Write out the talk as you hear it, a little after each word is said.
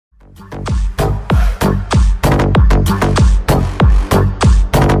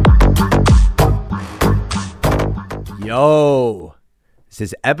Yo, this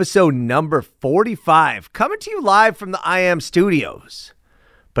is episode number 45, coming to you live from the I Am Studios,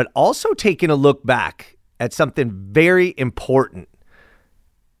 but also taking a look back at something very important.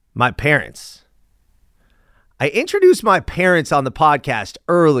 My parents. I introduced my parents on the podcast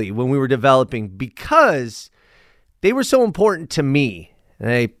early when we were developing because they were so important to me.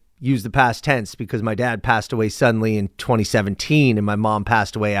 And I use the past tense because my dad passed away suddenly in 2017 and my mom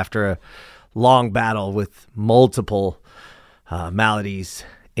passed away after a long battle with multiple maladies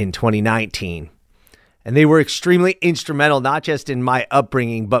in 2019. And they were extremely instrumental, not just in my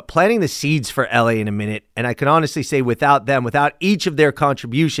upbringing, but planting the seeds for LA in a Minute. And I can honestly say without them, without each of their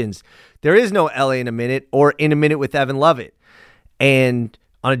contributions, there is no LA in a Minute or In a Minute with Evan Lovett. And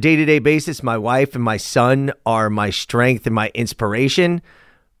on a day-to-day basis, my wife and my son are my strength and my inspiration.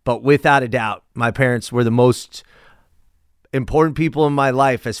 But without a doubt, my parents were the most important people in my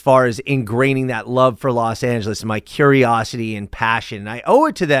life as far as ingraining that love for Los Angeles and my curiosity and passion. And I owe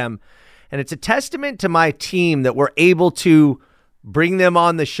it to them. And it's a testament to my team that we're able to bring them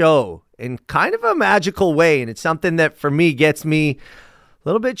on the show in kind of a magical way. And it's something that for me gets me a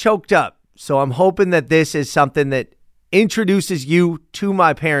little bit choked up. So I'm hoping that this is something that introduces you to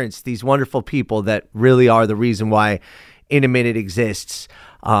my parents, these wonderful people that really are the reason why In a Minute exists.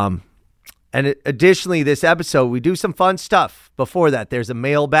 And additionally, this episode, we do some fun stuff. Before that, there's a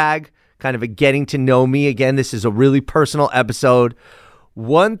mailbag, kind of a getting to know me. Again, this is a really personal episode.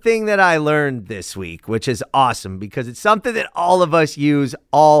 One thing that I learned this week, which is awesome because it's something that all of us use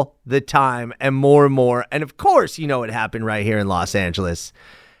all the time and more. And of course, you know it happened right here in Los Angeles.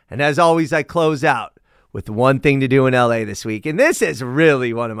 And as always, I close out with one thing to do in LA this week. And this is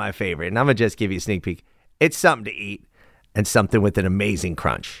really one of my favorite. And I'm going to just give you a sneak peek. It's something to eat and something with an amazing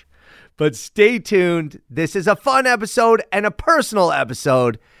crunch. But stay tuned. This is a fun episode and a personal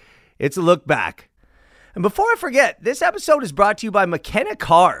episode. It's a look back. And before I forget, this episode is brought to you by McKenna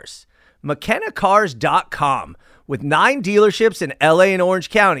Cars. McKennaCars.com. With 9 dealerships in LA and Orange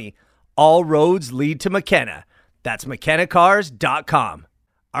County, all roads lead to McKenna. That's McKennaCars.com.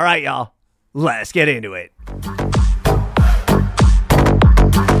 All right, y'all. Let's get into it.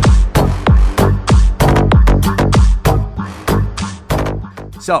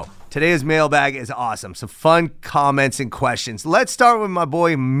 So, today's mailbag is awesome. Some fun comments and questions. Let's start with my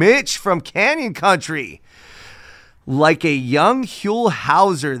boy Mitch from Canyon Country. Like a young Huell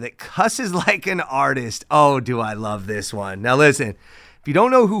Howser that cusses like an artist. Oh, do I love this one. Now listen, if you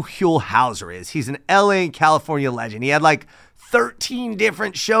don't know who Huell Howser is, he's an LA and California legend. He had like 13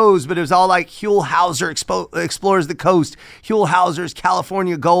 different shows, but it was all like Huell Howser explores the coast, Huell Howser's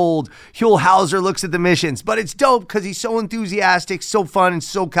California Gold, Huell Howser looks at the missions. But it's dope because he's so enthusiastic, so fun, and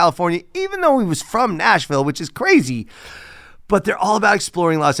so California, even though he was from Nashville, which is crazy. But they're all about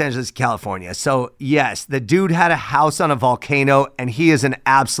exploring Los Angeles, California. So yes, the dude had a house on a volcano, and he is an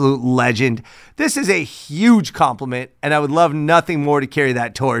absolute legend. This is a huge compliment, and I would love nothing more to carry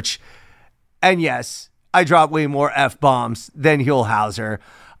that torch. And yes, I drop way more F-bombs than Huell Howser.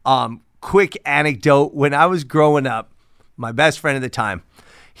 Quick anecdote. When I was growing up, my best friend at the time,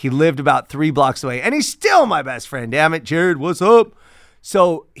 he lived about 3 blocks away, and he's still my best friend. Damn it, Jared, what's up?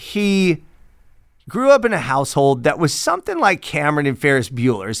 So he grew up in a household that was something like Cameron and Ferris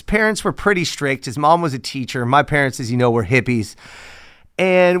Bueller. His parents were pretty strict. His mom was a teacher. My parents, as you know, were hippies.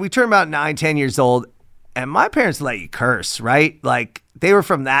 And we turned about 9, 10 years old, and my parents let you curse, right? Like, they were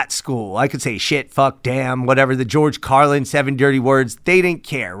from that school. I could say shit, fuck, damn, whatever, the George Carlin 7 dirty words. They didn't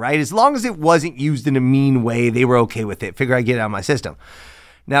care, right? As long as it wasn't used in a mean way, they were okay with it. Figure I'd get it out of my system.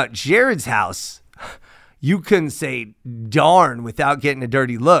 Now, Jared's house, you couldn't say darn without getting a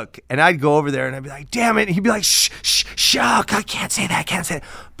dirty look. And I'd go over there and I'd be like, damn it. And he'd be like, shuck, I can't say that,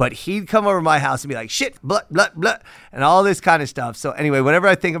 But he'd come over to my house and be like, shit, blah, blah, blah, and all this kind of stuff. So anyway, whenever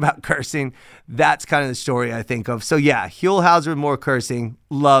I think about cursing, that's kind of the story I think of. So yeah, Huell Howser, more cursing.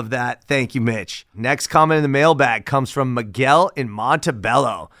 Love that. Thank you, Mitch. Next comment in the mailbag comes from Miguel in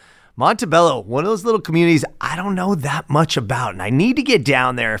Montebello. Montebello, one of those little communities I don't know that much about, and I need to get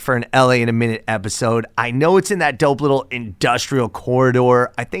down there for an LA in a Minute episode. I know it's in that dope little industrial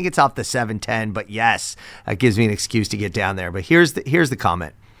corridor. I think it's off the 710, but yes, that gives me an excuse to get down there. But here's the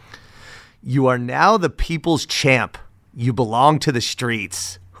comment. You are now the people's champ. You belong to the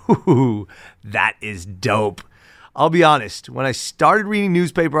streets. Ooh, that is dope. I'll be honest, when I started reading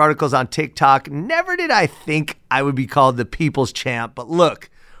newspaper articles on TikTok, never did I think I would be called the people's champ. But look,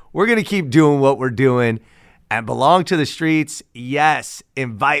 we're going to keep doing what we're doing and belong to the streets. Yes,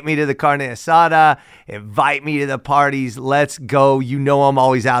 invite me to the carne asada, invite me to the parties. Let's go. You know I'm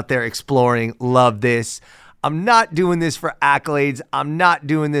always out there exploring. Love this. I'm not doing this for accolades. I'm not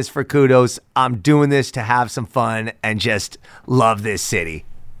doing this for kudos. I'm doing this to have some fun and just love this city.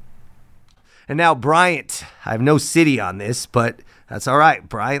 And now, Bryant. I have no city on this, but that's all right.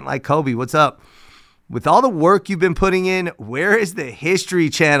 Bryant like Kobe, what's up? With all the work you've been putting in, where is the History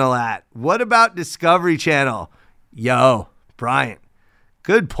Channel at? What about Discovery Channel? Yo, Bryant,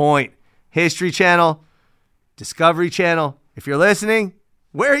 good point. History Channel, Discovery Channel. If you're listening,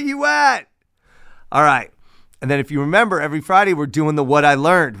 where are you at? All right. And then if you remember, every Friday we're doing the What I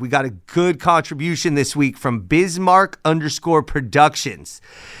Learned. We got a good contribution this week from Bismarck_Productions.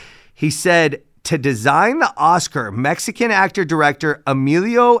 He said, to design the Oscar, Mexican actor-director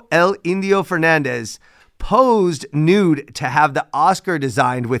Emilio El Indio Fernandez posed nude to have the Oscar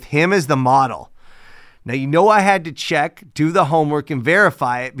designed with him as the model. Now, you know I had to check, do the homework, and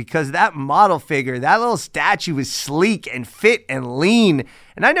verify it because that model figure, that little statue is sleek and fit and lean.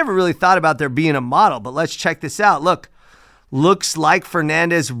 And I never really thought about there being a model, but let's check this out. Look, looks like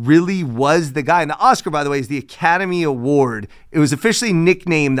Fernandez really was the guy. And the Oscar, by the way, is the Academy Award. It was officially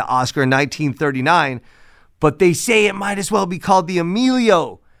nicknamed the Oscar in 1939, but they say it might as well be called the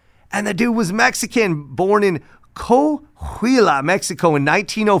Emilio. And the dude was Mexican, born in Coahuila, Mexico in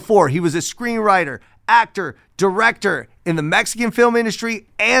 1904. He was a screenwriter, actor, director in the Mexican film industry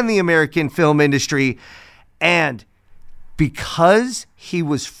and the American film industry. And because he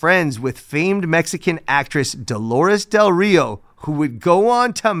was friends with famed Mexican actress Dolores Del Rio, who would go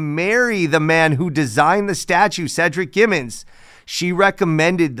on to marry the man who designed the statue, Cedric Gibbons, she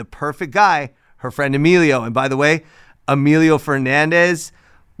recommended the perfect guy, her friend Emilio. And by the way, Emilio Fernandez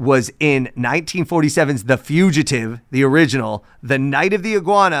was in 1947's The Fugitive, the original, The Night of the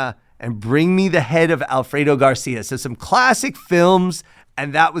Iguana, and Bring Me the Head of Alfredo Garcia. So some classic films,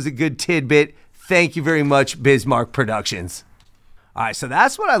 and that was a good tidbit. Thank you very much, Bismarck Productions. All right, so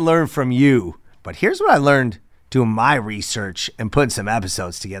that's what I learned from you. But here's what I learned doing my research and putting some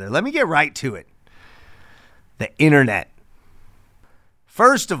episodes together. Let me get right to it. The internet.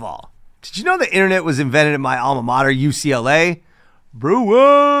 First of all, did you know the internet was invented at my alma mater, UCLA?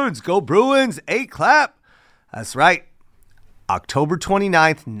 Bruins! Go Bruins! A clap! That's right. October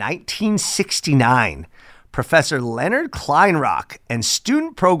 29th, 1969. Professor Leonard Kleinrock and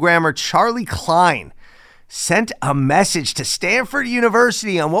student programmer Charlie Klein sent a message to Stanford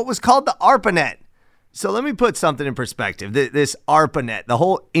University on what was called the ARPANET. So let me put something in perspective. This ARPANET, the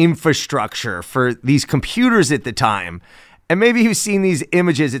whole infrastructure for these computers at the time, and maybe you've seen these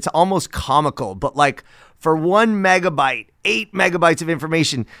images, it's almost comical, but like for 1 megabyte, 8 megabytes of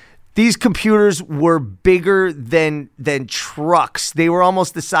information, these computers were bigger than trucks. They were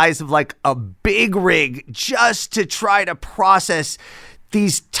almost the size of like a big rig just to try to process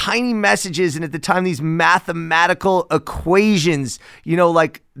these tiny messages. And at the time, these mathematical equations, you know,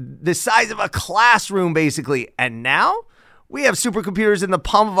 like the size of a classroom, basically. And now we have supercomputers in the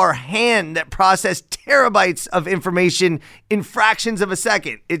palm of our hand that process terabytes of information in fractions of a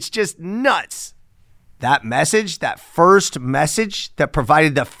second. It's just nuts. That message, that first message that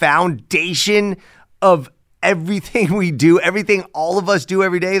provided the foundation of everything we do, everything all of us do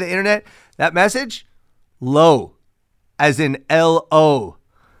every day, the internet, that message, low, as in L-O.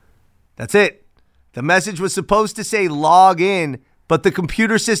 That's it. The message was supposed to say log in, but the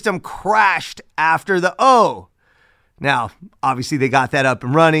computer system crashed after the O. Now, obviously they got that up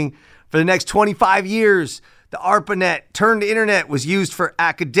and running. For the next 25 years, the ARPANET turned internet was used for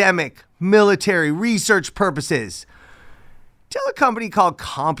academic, military, research purposes. Till a company called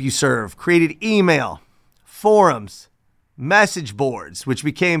CompuServe created email, forums, message boards, which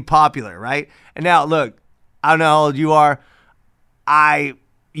became popular, right? And now, look, I don't know how old you are. I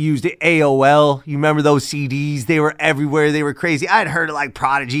used AOL. You remember those CDs? They were everywhere. They were crazy. I had heard of like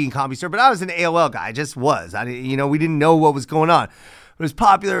Prodigy and CompuServe, but I was an AOL guy. I just was. We didn't know what was going on. It was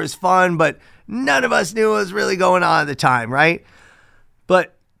popular. It was fun, but none of us knew what was really going on at the time, right?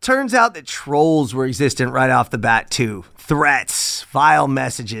 But turns out that trolls were existent right off the bat too. Threats, vile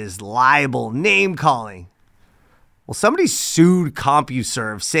messages, libel, name calling. Well, somebody sued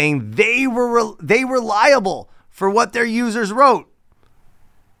CompuServe saying they were liable for what their users wrote.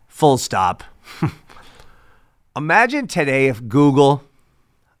 Full stop. Imagine today if Google,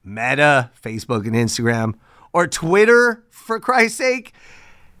 Meta, Facebook and Instagram, or Twitter, for Christ's sake,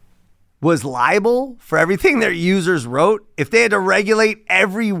 was liable for everything their users wrote, if they had to regulate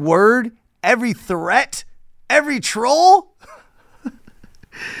every word, every threat, every troll.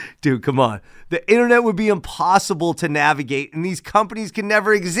 Dude, come on. The internet would be impossible to navigate, and these companies can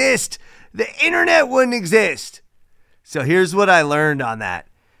never exist. The internet wouldn't exist. So here's what I learned on that.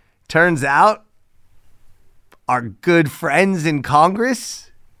 Turns out our good friends in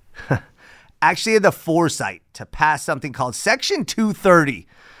Congress actually had the foresight to pass something called Section 230.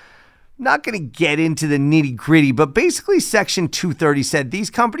 Not going to get into the nitty gritty, but basically Section 230 said these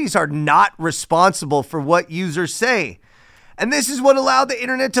companies are not responsible for what users say. And this is what allowed the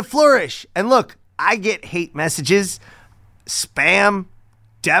internet to flourish. And look, I get hate messages, spam,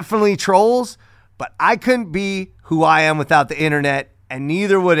 definitely trolls, but I couldn't be who I am without the internet, and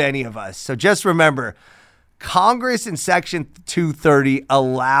neither would any of us. So just remember, Congress in Section 230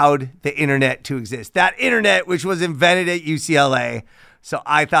 allowed the internet to exist. That internet, which was invented at UCLA. So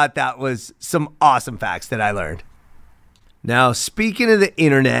I thought that was some awesome facts that I learned. Now, speaking of the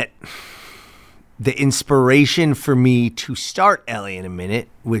internet, the inspiration for me to start Ellie in a Minute,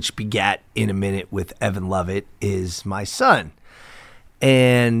 which begat In a Minute with Evan Lovett, is my son.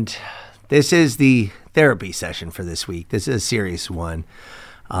 And this is the therapy session for this week. This is a serious one.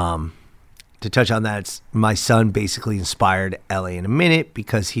 To touch on that, it's my son basically inspired Ellie in a Minute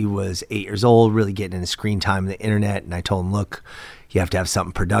because he was 8 years old, really getting into screen time on the internet. And I told him, look, you have to have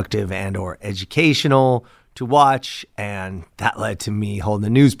something productive and or educational to watch. And that led to me holding the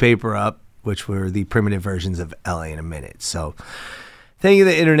newspaper up, which were the primitive versions of Ellie in a Minute. So thank you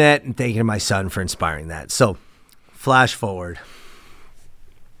to the internet and thank you to my son for inspiring that. So flash forward.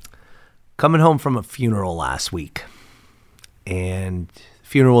 Coming home from a funeral last week. And the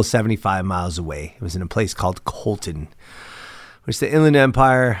funeral was 75 miles away. It was in a place called Colton, which is the Inland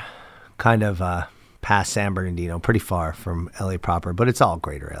Empire, kind of past San Bernardino, pretty far from LA proper, but it's all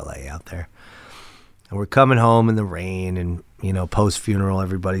greater LA out there. And we're coming home in the rain and, you know, post-funeral,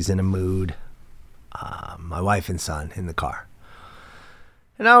 everybody's in a mood. My wife and son in the car.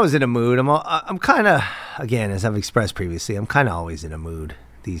 And I was in a mood. I'm kind of, again, as I've expressed previously, I'm kind of always in a mood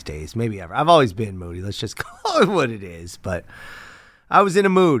these days, maybe ever. I've always been moody. Let's just call it what it is. But I was in a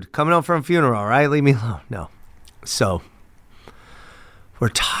mood coming home from a funeral, right? Leave me alone. No. So we're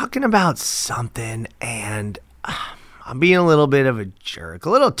talking about something and I'm being a little bit of a jerk, a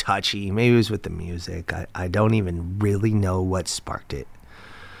little touchy. Maybe it was with the music. I don't even really know what sparked it.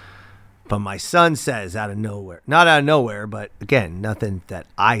 But my son says out of nowhere, not out of nowhere, but again, nothing that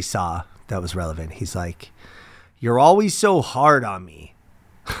I saw that was relevant. He's like, "You're always so hard on me."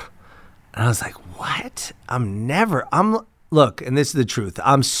 And I was like, what? Look, and this is the truth.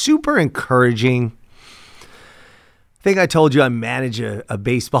 I'm super encouraging. I think I told you I manage a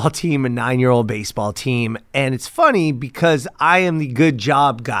baseball team, a 9-year-old baseball team. And it's funny because I am the good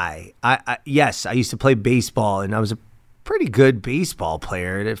job guy. Yes, I used to play baseball and I was a pretty good baseball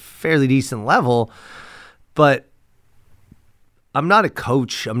player at a fairly decent level. But I'm not a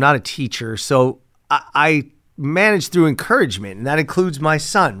coach. I'm not a teacher. So I manage through encouragement, and that includes my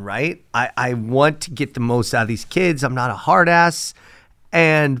son, right? I want to get the most out of these kids. I'm not a hard ass,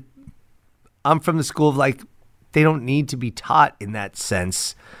 and I'm from the school of like, they don't need to be taught in that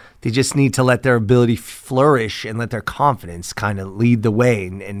sense. They just need to let their ability flourish and let their confidence kind of lead the way.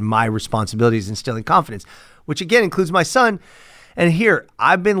 And my responsibility is instilling confidence, which again includes my son. And here,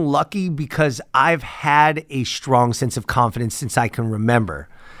 I've been lucky because I've had a strong sense of confidence since I can remember.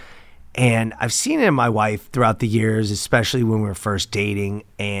 And I've seen it in my wife throughout the years, especially when we were first dating.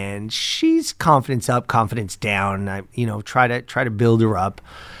 And she's confidence up, confidence down. I, try to build her up.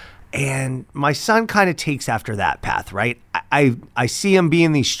 And my son kind of takes after that path, right? I see him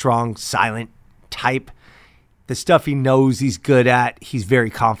being the strong, silent type. The stuff he knows he's good at, he's very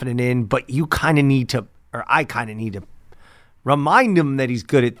confident in. But you kind of need to, or I kind of need to remind him that he's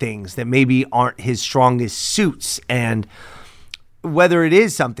good at things that maybe aren't his strongest suits. And whether it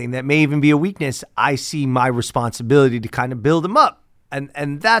is something that may even be a weakness, I see my responsibility to kind of build him up.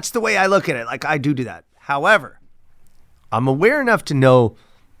 And that's the way I look at it. Like, I do that. However, I'm aware enough to know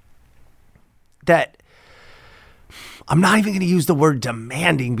that I'm not even going to use the word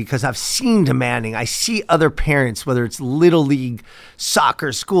demanding because I've seen demanding. I see other parents, whether it's little league,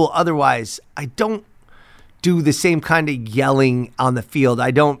 soccer, school, otherwise, I don't do the same kind of yelling on the field.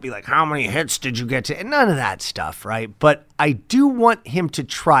 I don't be like, how many hits did you get to? And none of that stuff, right? But I do want him to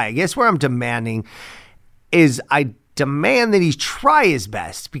try. I guess where I'm demanding is I demand that he try his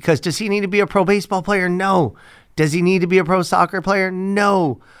best, because does he need to be a pro baseball player? No. Does he need to be a pro soccer player?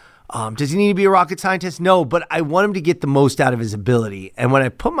 No. Does he need to be a rocket scientist? No. But I want him to get the most out of his ability. And when I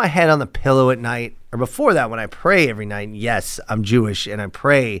put my head on the pillow at night, or before that, when I pray every night, yes, I'm Jewish and I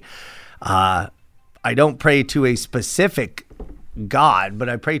pray, I don't pray to a specific God, but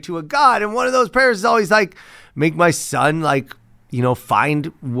I pray to a God. And one of those prayers is always like, make my son find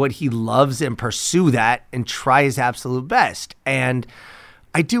what he loves and pursue that and try his absolute best. And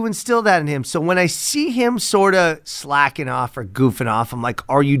I do instill that in him. So when I see him sort of slacking off or goofing off, I'm like,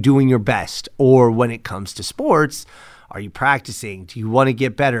 are you doing your best? Or when it comes to sports, are you practicing? Do you want to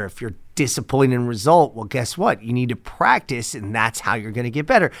get better? If you're disappointing result. Well, guess what? You need to practice, and that's how you're going to get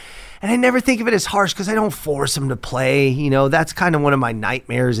better. And I never think of it as harsh because I don't force him to play. That's kind of one of my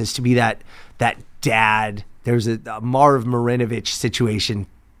nightmares, is to be that dad. There's a Marv Marinovich situation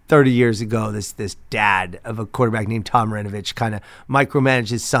 30 years ago. This dad of a quarterback named Tom Marinovich kind of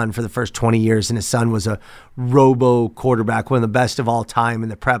micromanaged his son for the first 20 years, and his son was a robo quarterback, one of the best of all time in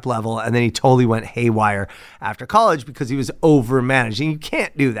the prep level, and then he totally went haywire after college because he was over-managing. You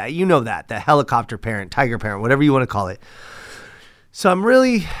can't do that. You know that. The helicopter parent, tiger parent, whatever you want to call it. So I'm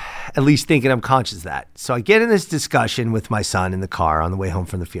really at least thinking I'm conscious of that. So I get in this discussion with my son in the car on the way home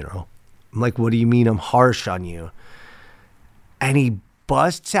from the funeral. I'm like, what do you mean I'm harsh on you? And he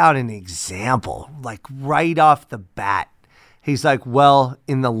busts out an example, like right off the bat. He's like, well,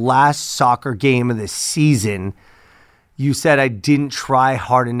 in the last soccer game of the season, you said I didn't try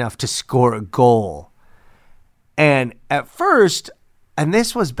hard enough to score a goal. And at first, and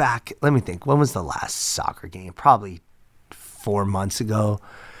this was back, let me think, when was the last soccer game? Probably 4 months ago.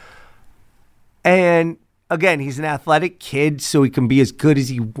 And again, he's an athletic kid, so he can be as good as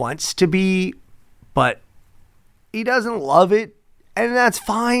he wants to be, but he doesn't love it, and that's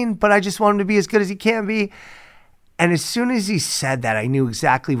fine, but I just want him to be as good as he can be. And as soon as he said that, I knew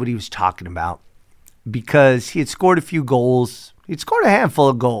exactly what he was talking about, because he had scored a few goals. He'd scored a handful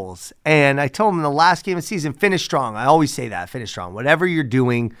of goals, and I told him in the last game of the season, finish strong. I always say that, finish strong. Whatever you're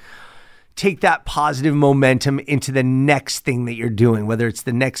doing, take that positive momentum into the next thing that you're doing, whether it's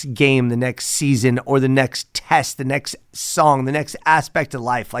the next game, the next season, or the next test, the next song, the next aspect of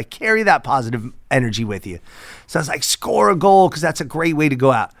life. Like, carry that positive energy with you. So I was like, score a goal, because that's a great way to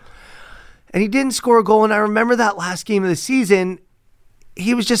go out. And he didn't score a goal, and I remember that last game of the season,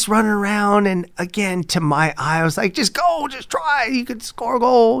 he was just running around, and again, to my eye, I was like, just go, just try. You could score a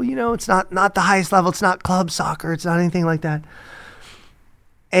goal. It's not the highest level. It's not club soccer. It's not anything like that.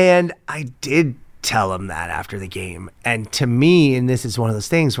 And I did tell him that after the game. And to me, and this is one of those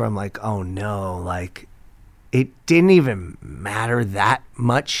things where I'm like, oh no, like, it didn't even matter that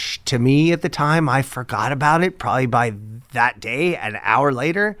much to me at the time. I forgot about it probably by that day, an hour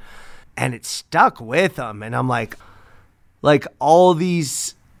later, and it stuck with him. And I'm like all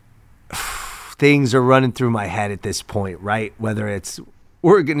these things are running through my head at this point, right? Whether it's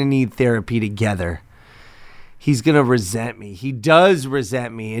we're going to need therapy together. He's going to resent me. He does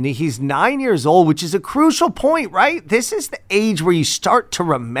resent me. And he's 9 years old, which is a crucial point, right? This is the age where you start to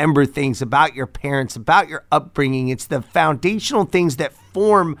remember things about your parents, about your upbringing. It's the foundational things that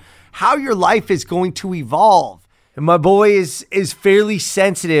form how your life is going to evolve. And my boy is fairly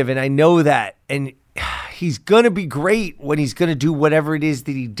sensitive, and I know that. And he's going to be great when he's going to do whatever it is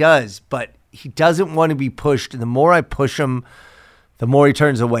that he does. But he doesn't want to be pushed. And the more I push him, the more he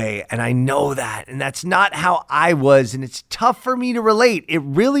turns away. And I know that. And that's not how I was. And it's tough for me to relate. It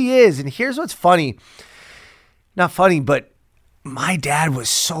really is. And here's what's funny. Not funny, but my dad was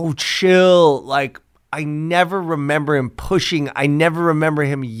so chill. Like, I never remember him pushing. I never remember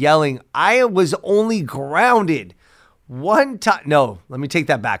him yelling. I was only grounded one time. No, let me take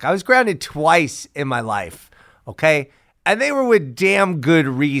that back. I was grounded twice in my life. Okay. And they were with damn good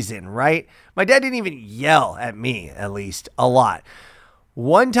reason, right? My dad didn't even yell at me, at least, a lot.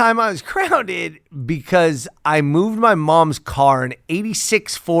 One time I was grounded because I moved my mom's car, an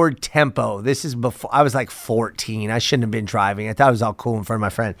 86 Ford Tempo. This is before I was like 14. I shouldn't have been driving. I thought it was all cool in front of my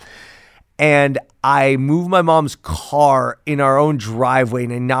friend. And I moved my mom's car in our own driveway,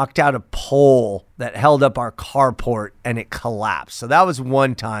 and I knocked out a pole that held up our carport, and it collapsed. So that was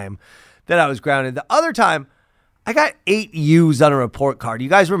one time that I was grounded. The other time, I got 8 U's on a report card. You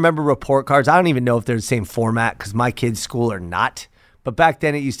guys remember report cards? I don't even know if they're the same format because my kids' school are not. But back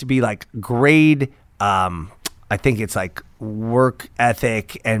then it used to be like grade, I think it's like work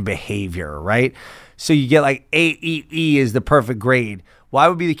ethic and behavior, right? So you get like AEE is the perfect grade. Well, I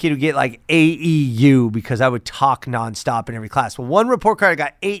would be the kid who get like AEU because I would talk nonstop in every class. Well, one report card, I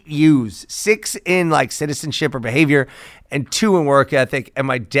got 8 U's, 6 in like citizenship or behavior, and 2 in work ethic. And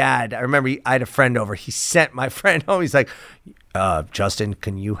my dad, I remember I had a friend over. He sent my friend home. He's like, Justin,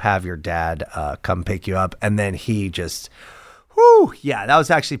 can you have your dad come pick you up? And then he just... whew, yeah, that was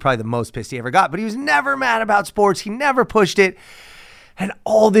actually probably the most pissed he ever got. But he was never mad about sports. He never pushed it. And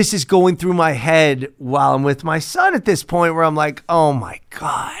all this is going through my head while I'm with my son at this point where I'm like, oh my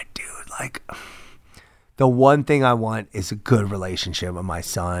God, dude. Like, the one thing I want is a good relationship with my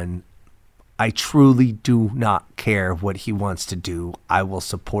son. I truly do not care what he wants to do. I will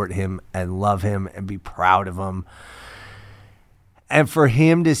support him and love him and be proud of him. And for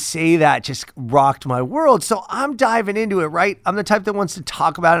him to say that just rocked my world. So I'm diving into it, right? I'm the type that wants to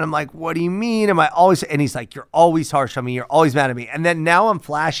talk about it. I'm like, what do you mean? Am I always? And he's like, you're always harsh on me. You're always mad at me. And then now I'm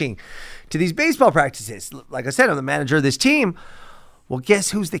flashing to these baseball practices. Like I said, I'm the manager of this team. Well,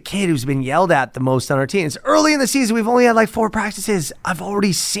 guess who's the kid who's been yelled at the most on our team? It's early in the season. We've only had like 4 practices. I've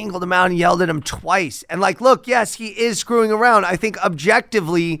already singled him out and yelled at him twice. And like, look, yes, he is screwing around. I think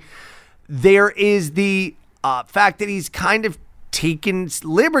objectively, there is the fact that he's kind of taking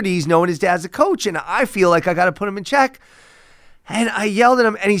liberties knowing his dad's a coach. And I feel like I got to put him in check. And I yelled at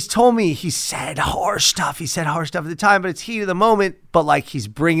him, and he's told me he said harsh stuff. He said harsh stuff at the time, but it's heat of the moment. But like, he's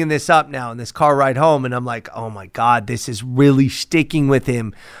bringing this up now in this car ride home. And I'm like, oh my God, this is really sticking with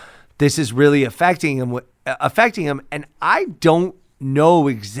him. This is really affecting him. And I don't know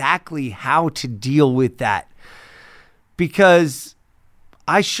exactly how to deal with that, because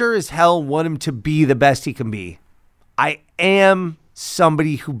I sure as hell want him to be the best he can be. I am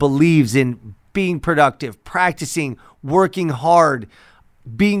somebody who believes in being productive, practicing, working hard,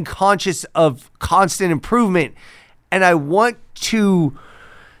 being conscious of constant improvement. And I want to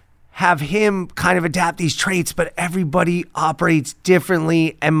have him kind of adapt these traits, but everybody operates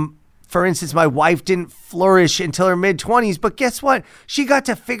differently. And for instance, my wife didn't flourish until her mid-20s, but guess what? She got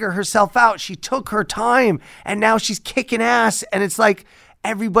to figure herself out. She took her time, and now she's kicking ass. And it's like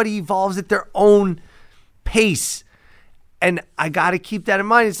everybody evolves at their own pace. And I got to keep that in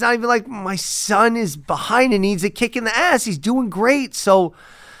mind. It's not even like my son is behind and needs a kick in the ass. He's doing great. So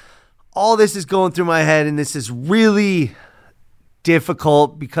all this is going through my head, and this is really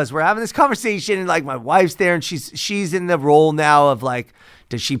difficult because we're having this conversation, and like my wife's there, and she's in the role now of like,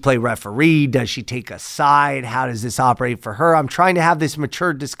 does she play referee? Does she take a side? How does this operate for her? I'm trying to have this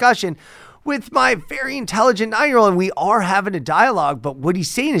mature discussion with my very intelligent 9-year-old, and we are having a dialogue, but what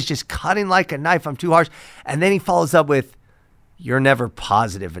he's saying is just cutting like a knife. I'm too harsh. And then he follows up with, you're never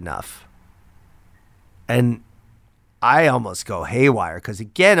positive enough. And I almost go haywire because,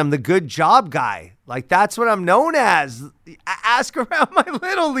 again, I'm the good job guy. Like, that's what I'm known as. Ask around my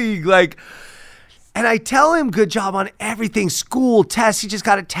little league. Like, and I tell him good job on everything. School, tests. He just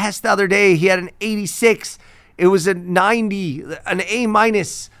got a test the other day. He had an 86. It was a 90, an A-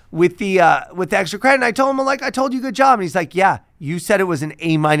 with the extra credit. And I told him, I'm like, I told you good job. And he's like, yeah, you said it was an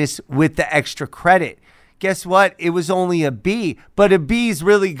A- with the extra credit. Guess what? It was only a B, but a B is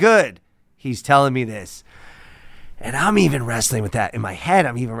really good. He's telling me this. And I'm even wrestling with that. In my head,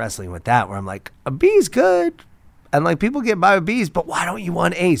 I'm even wrestling with that where I'm like, a B is good. And like, people get by with B's, but why don't you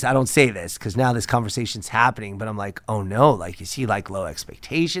want A's? I don't say this because now this conversation's happening, but I'm like, oh no, like, you see like low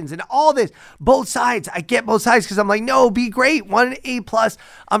expectations and all this, both sides. I get both sides because I'm like, no, be great, want an A+.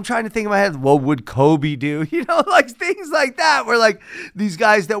 I'm trying to think in my head, what would Kobe do? You know, like things like that where like these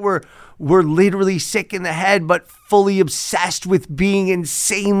guys that were literally sick in the head, but fully obsessed with being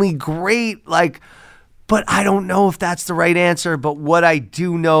insanely great. Like, but I don't know if that's the right answer. But what I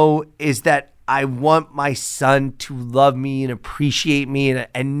do know is that I want my son to love me and appreciate me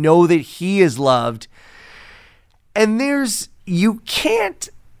and know that he is loved. And you can't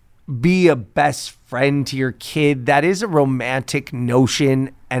be a best friend to your kid. That is a romantic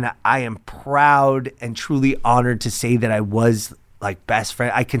notion. And I am proud and truly honored to say that I was like best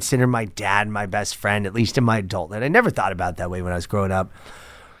friend. I consider my dad my best friend, at least in my adulthood. I never thought about it that way when I was growing up.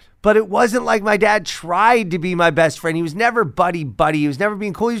 But it wasn't like my dad tried to be my best friend. He was never buddy. He was never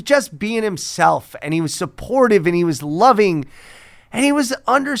being cool. He was just being himself. And he was supportive and he was loving. And he was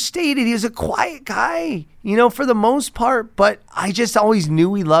understated. He was a quiet guy, you know, for the most part. But I just always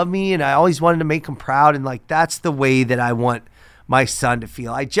knew he loved me and I always wanted to make him proud. And like, that's the way that I want my son to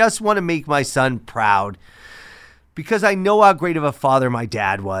feel. I just want to make my son proud because I know how great of a father my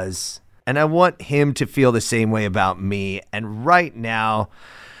dad was. And I want him to feel the same way about me. And right now,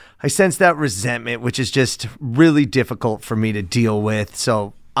 I sense that resentment, which is just really difficult for me to deal with.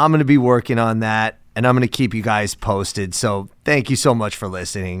 So I'm going to be working on that, and I'm going to keep you guys posted. So thank you so much for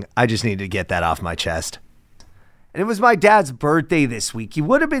listening. I just needed to get that off my chest. And it was my dad's birthday this week. He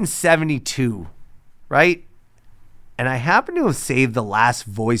would have been 72, right? And I happen to have saved the last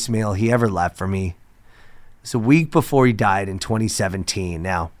voicemail he ever left for me. It's a week before he died in 2017.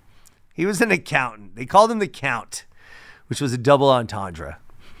 Now, he was an accountant. They called him the Count, which was a double entendre.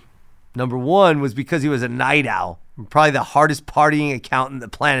 Number one was because he was a night owl, probably the hardest partying accountant the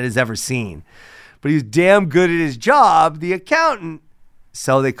planet has ever seen. But he was damn good at his job, the accountant,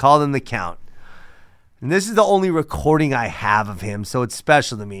 so they called him the Count. And this is the only recording I have of him, so it's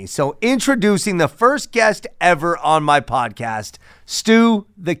special to me. So introducing the first guest ever on my podcast, Stu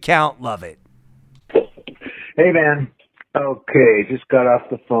the Count Lovett. Hey, man. Okay, just got off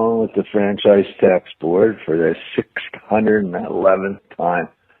the phone with the franchise tax board for the 611th time.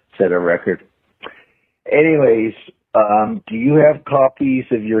 Set a record. Anyways, do you have copies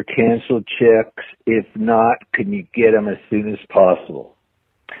of your canceled checks? If not, can you get them as soon as possible?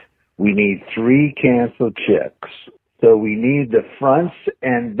 We need 3 canceled checks. So we need the fronts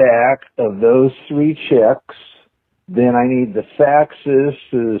and back of those 3 checks. Then I need the faxes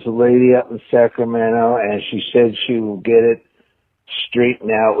to this lady up in Sacramento, and she said she will get it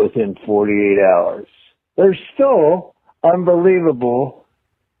straightened out within 48 hours. They're still unbelievable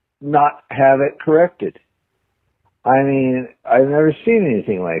not have it corrected. I mean, I've never seen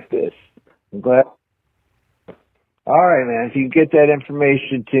anything like this. I'm glad. All right, man. If you can get that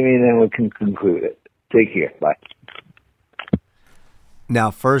information to me, then we can conclude it. Take care. Bye.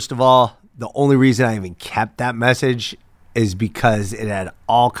 Now, first of all, the only reason I even kept that message is because it had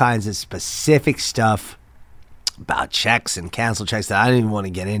all kinds of specific stuff about checks and cancel checks that I didn't even want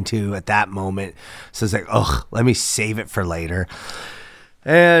to get into at that moment. So it's like, let me save it for later.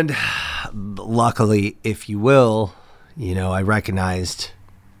 And luckily, if you will, I recognized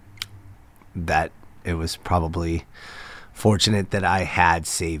that it was probably fortunate that I had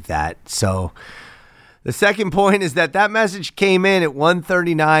saved that. So the second point is that message came in at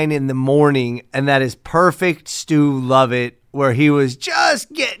 1:39 in the morning, and that is perfect Stu Lovett, where he was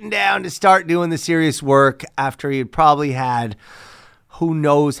just getting down to start doing the serious work after he had probably had who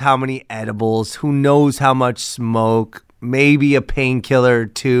knows how many edibles, who knows how much smoke, maybe a painkiller or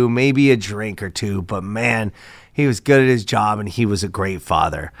two, maybe a drink or two, but man, he was good at his job and he was a great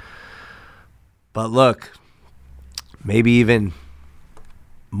father. But look, maybe even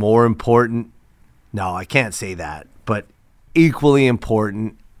more important, no, I can't say that, but equally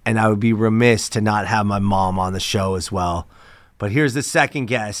important, and I would be remiss to not have my mom on the show as well. But here's the second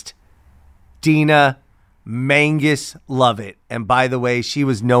guest, Dina Mangus Lovett. And by the way, she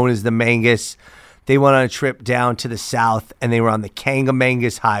was known as the Mangus. They went on a trip down to the south, and they were on the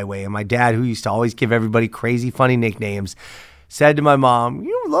Kangamangus Highway. And my dad, who used to always give everybody crazy, funny nicknames, said to my mom,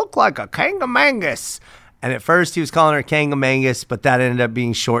 "You look like a Kangamangus." And at first he was calling her Kangamangus, but that ended up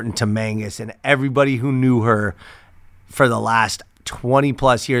being shortened to Mangus. And everybody who knew her for the last 20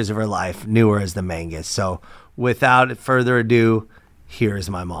 plus years of her life knew her as the Mangus. So without further ado, here is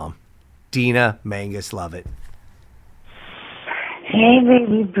my mom, Dina Mangus Lovett. Hey,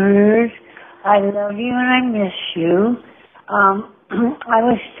 baby bird. I love you and I miss you. I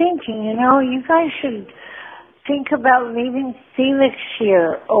was thinking, you guys should think about leaving Felix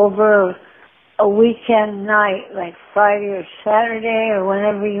here over a weekend night, like Friday or Saturday or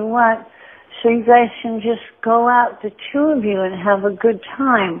whenever you want, so you guys can just go out, the 2 of you, and have a good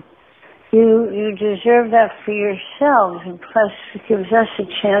time. You deserve that for yourselves, and plus it gives us a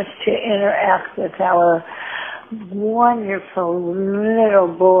chance to interact with our wonderful little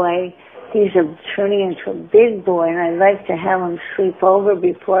boy. He's turning into a big boy, and I'd like to have him sleep over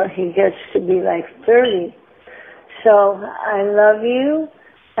before he gets to be like 30. So I love you.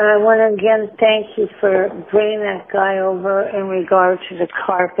 And I want to again thank you for bringing that guy over in regard to the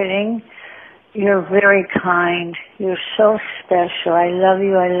carpeting. You're very kind. You're so special. I love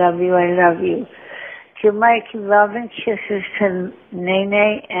you, I love you, I love you. Give my love and kisses to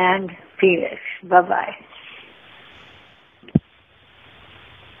Nene and Felix. Bye-bye.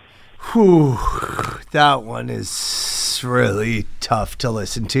 Whew, that one is really tough to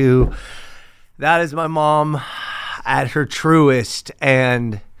listen to. That is my mom at her truest,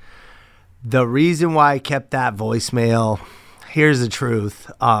 and the reason why I kept that voicemail, here's the truth.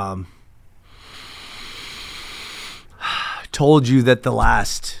 Told you that the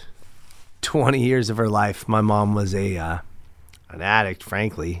last 20 years of her life, my mom was an addict,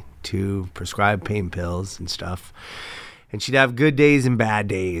 frankly, to prescribed pain pills and stuff, and she'd have good days and bad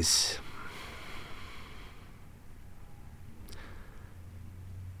days.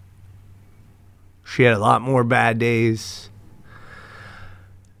 She had a lot more bad days.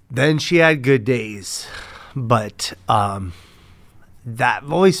 Then she had good days. But that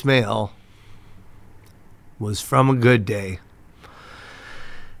voicemail was from a good day.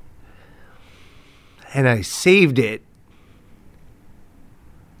 And I saved it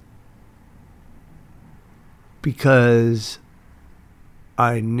because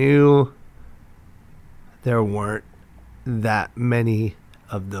I knew there weren't that many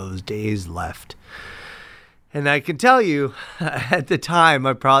of those days left. And I can tell you, at the time,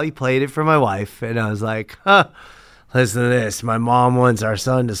 I probably played it for my wife, and I was like, listen to this. My mom wants our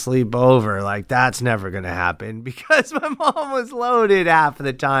son to sleep over. Like, that's never going to happen, because my mom was loaded half of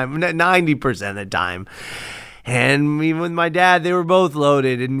the time, 90% of the time. And me with my dad, they were both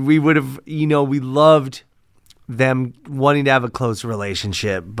loaded, and we would have, we loved them wanting to have a close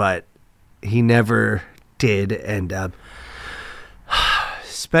relationship, but he never did end up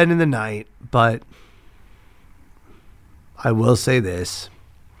spending the night. But I will say this.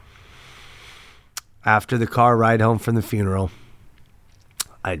 After the car ride home from the funeral,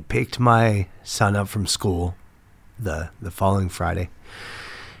 I'd picked my son up from school the following Friday.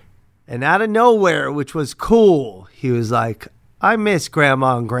 And out of nowhere, which was cool, he was like, I miss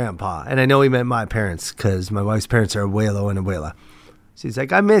Grandma and Grandpa. And I know he meant my parents because my wife's parents are abuelo and abuela. So he's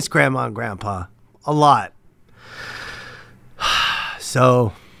like, I miss Grandma and Grandpa a lot.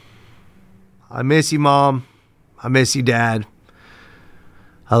 So I miss you, Mom. I miss you, Dad.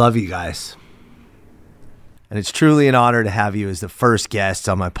 I love you guys. And it's truly an honor to have you as the first guest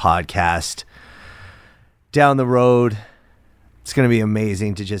on my podcast. Down the road, it's going to be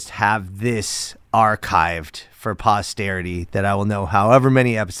amazing to just have this archived for posterity that I will know however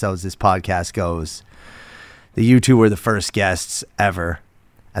many episodes this podcast goes. That you two were the first guests ever,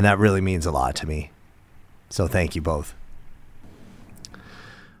 and that really means a lot to me. So thank you both.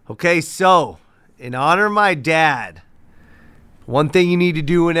 Okay, so in honor of my dad, one thing you need to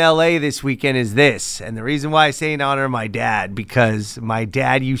do in LA this weekend is this. And the reason why I say in honor of my dad, because my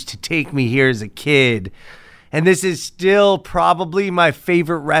dad used to take me here as a kid. And this is still probably my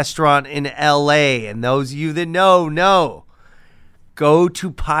favorite restaurant in LA. And those of you that know, go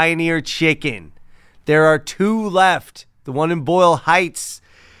to Pioneer Chicken. There are 2 left. The one in Boyle Heights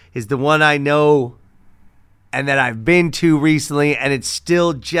is the one I know and that I've been to recently, and it's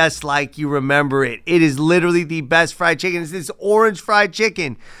still just like you remember it. It is literally the best fried chicken. It's this orange fried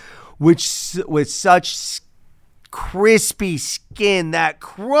chicken, which with such crispy skin, that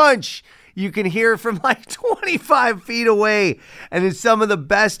crunch, you can hear it from like 25 feet away. And it's some of the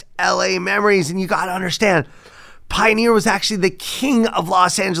best LA memories. And you got to understand, Pioneer was actually the king of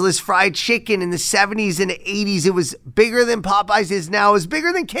Los Angeles fried chicken in the 70s and 80s. It was bigger than Popeyes is now. It was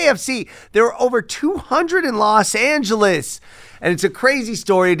bigger than KFC. There were over 200 in Los Angeles. And it's a crazy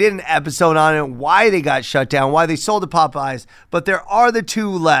story. I did an episode on it, why they got shut down, why they sold to Popeyes. But there are the 2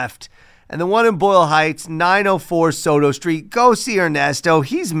 left. And the one in Boyle Heights, 904 Soto Street. Go see Ernesto.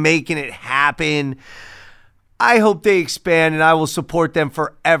 He's making it happen. I hope they expand, and I will support them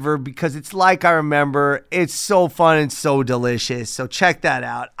forever because it's like I remember. It's so fun and so delicious. So check that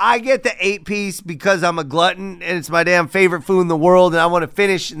out. I get the 8-piece because I'm a glutton, and it's my damn favorite food in the world, and I want to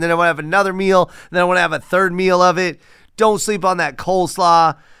finish, and then I want to have another meal, and then I want to have a third meal of it. Don't sleep on that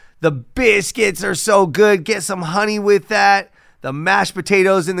coleslaw. The biscuits are so good. Get some honey with that. The mashed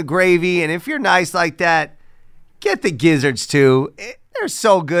potatoes and the gravy, and if you're nice like that, get the gizzards too. They're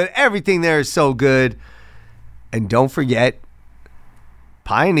so good. Everything there is so good. And don't forget,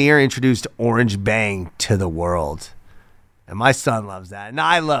 Pioneer introduced Orange Bang to the world. And my son loves that. And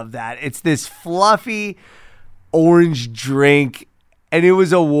I love that. It's this fluffy orange drink. And it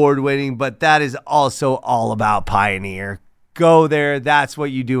was award-winning. But that is also all about Pioneer. Go there. That's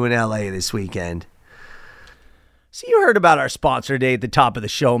what you do in LA this weekend. So you heard about our sponsor today at the top of the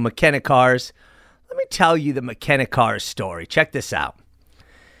show, McKenna Cars. Let me tell you the McKenna Cars story. Check this out.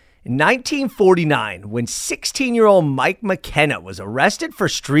 In 1949, when 16-year-old Mike McKenna was arrested for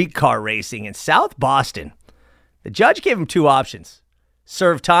streetcar racing in South Boston, the judge gave him 2 options: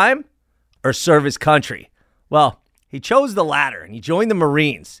 serve time or serve his country. Well, he chose the latter, and he joined the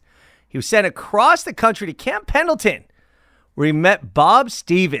Marines. He was sent across the country to Camp Pendleton, where he met Bob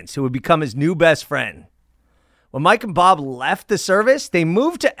Stevens, who would become his new best friend. When Mike and Bob left the service, they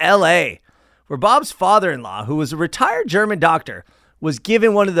moved to L.A., where Bob's father-in-law, who was a retired German doctor, was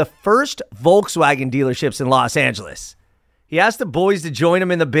given one of the first Volkswagen dealerships in Los Angeles. He asked the boys to join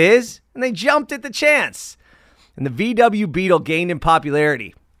him in the biz, and they jumped at the chance. And the VW Beetle gained in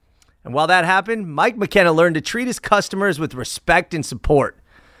popularity. And while that happened, Mike McKenna learned to treat his customers with respect and support.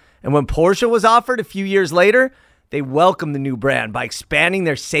 And when Porsche was offered a few years later, they welcomed the new brand by expanding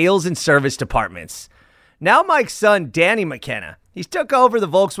their sales and service departments. Now Mike's son, Danny McKenna, he's took over the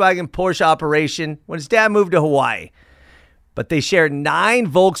Volkswagen Porsche operation when his dad moved to Hawaii. But they shared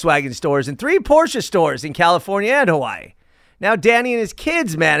 9 Volkswagen stores and 3 Porsche stores in California and Hawaii. Now Danny and his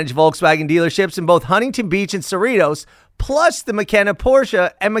kids manage Volkswagen dealerships in both Huntington Beach and Cerritos, plus the McKenna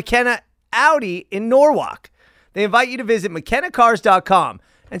Porsche and McKenna Audi in Norwalk. They invite you to visit McKennaCars.com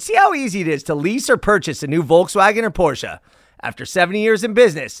and see how easy it is to lease or purchase a new Volkswagen or Porsche. After 70 years in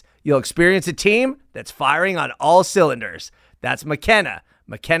business, you'll experience a team that's firing on all cylinders. That's McKenna,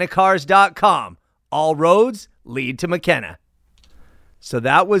 McKennaCars.com. All roads lead to McKenna. So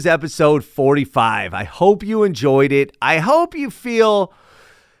that was episode 45. I hope you enjoyed it. I hope you feel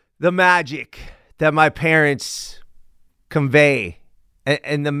the magic that my parents convey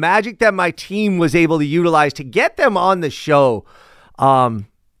and the magic that my team was able to utilize to get them on the show,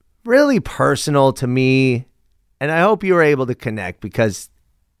 really personal to me. And I hope you were able to connect because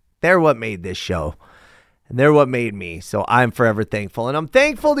they're what made this show. And they're what made me. So I'm forever thankful. And I'm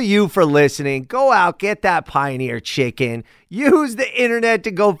thankful to you for listening. Go out, get that Pioneer chicken. Use the internet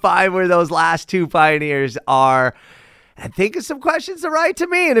to go find where those last 2 Pioneers are. And think of some questions to write to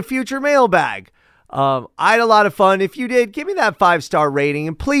me in a future mailbag. I had a lot of fun. If you did, give me that 5-star rating.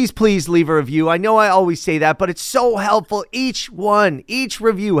 And please, please leave a review. I know I always say that, but it's so helpful. Each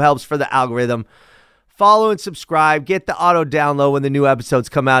review helps for the algorithm. Follow and subscribe. Get the auto download when the new episodes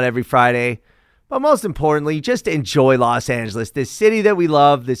come out every Friday. But most importantly, just enjoy Los Angeles, this city that we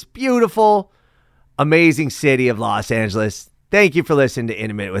love, this beautiful, amazing city of Los Angeles. Thank you for listening to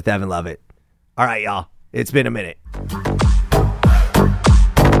In a Minute with Evan Lovett. All right, y'all. It's been a minute.